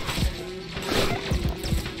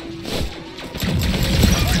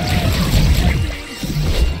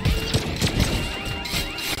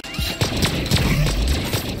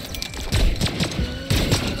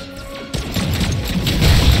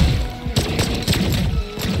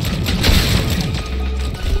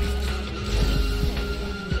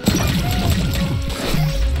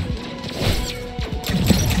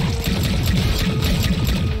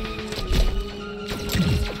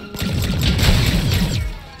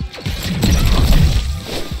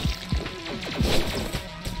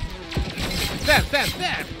 Stab, stab,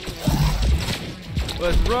 stab!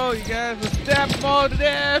 Let's roll, you guys. Let's stab them all to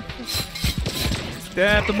death!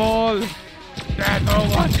 Stab them all! Stab no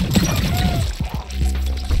one!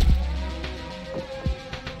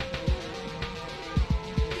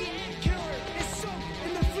 The ant killer is soaked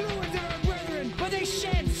in the fluids of our brethren, but they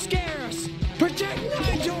shan't scare us! Protect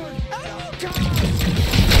Nigel at all costs!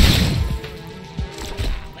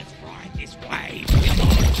 Let's ride this wave. Come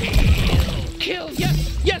on, kill! Kill, yes,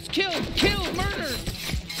 yes, kill, murder!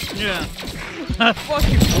 Yeah. I'm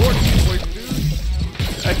fucking bored of this place,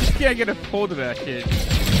 dude. I just can't get a hold of that shit.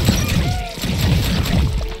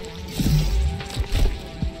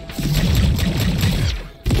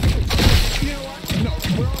 You know what? No,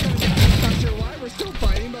 we're all gonna die. Not sure why, we're still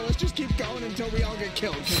fighting, but let's just keep going until we all get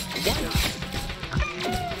killed, 'cause why not?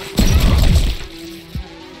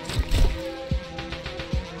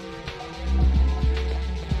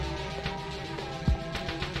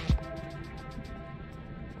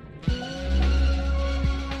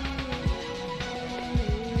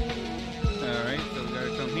 Alright, so we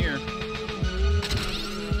gotta come here.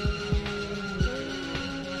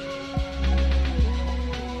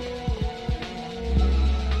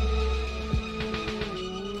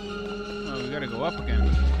 Oh, we gotta go up again.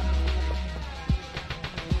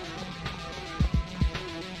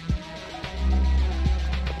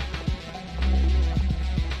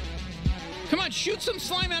 Come on, shoot some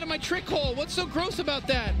slime out of my trick hole. What's so gross about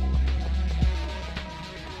that?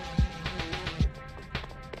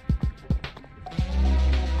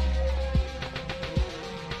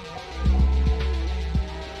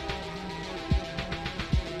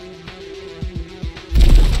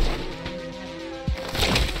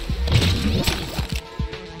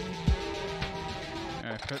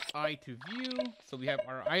 Alright, press I to view. So we have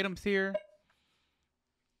our items here.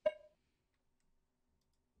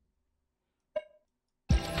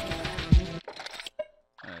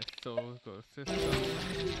 Alright, so let's go to system.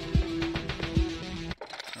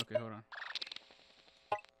 Okay, hold on.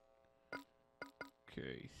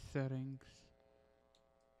 Okay, settings.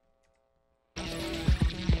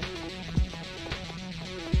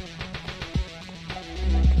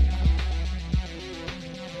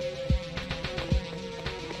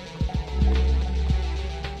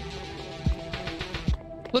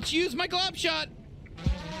 Let's use my glob shot.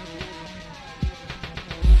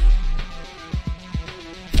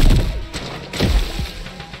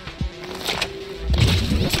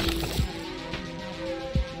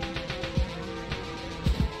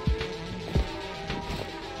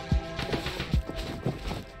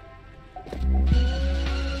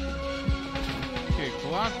 Okay,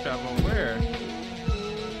 glob shot, but where?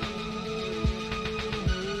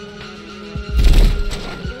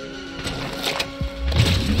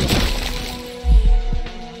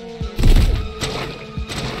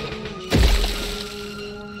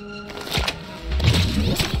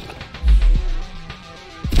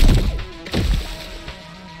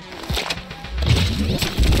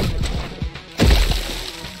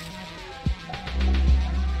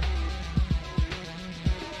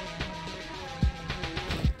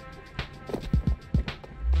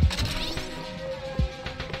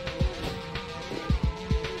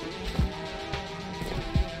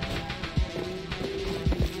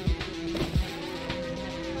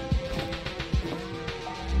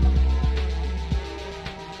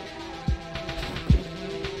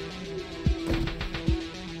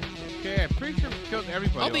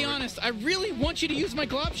 I'll be honest. I really want you to use my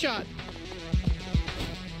glob shot.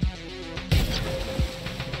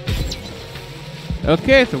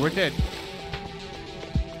 Okay, so we're dead.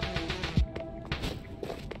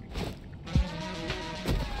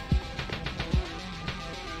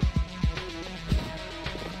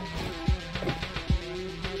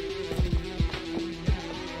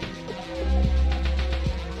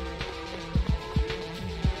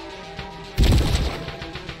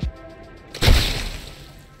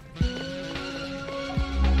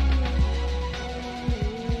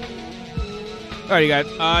 Alright, guys.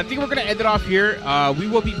 I think we're going to end it off here. We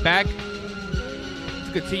will be back to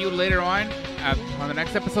continue later on the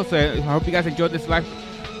next episode. So I hope you guys enjoyed this live.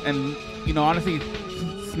 And, you know, honestly,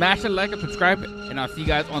 smash the like and subscribe. And I'll see you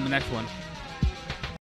guys on the next one.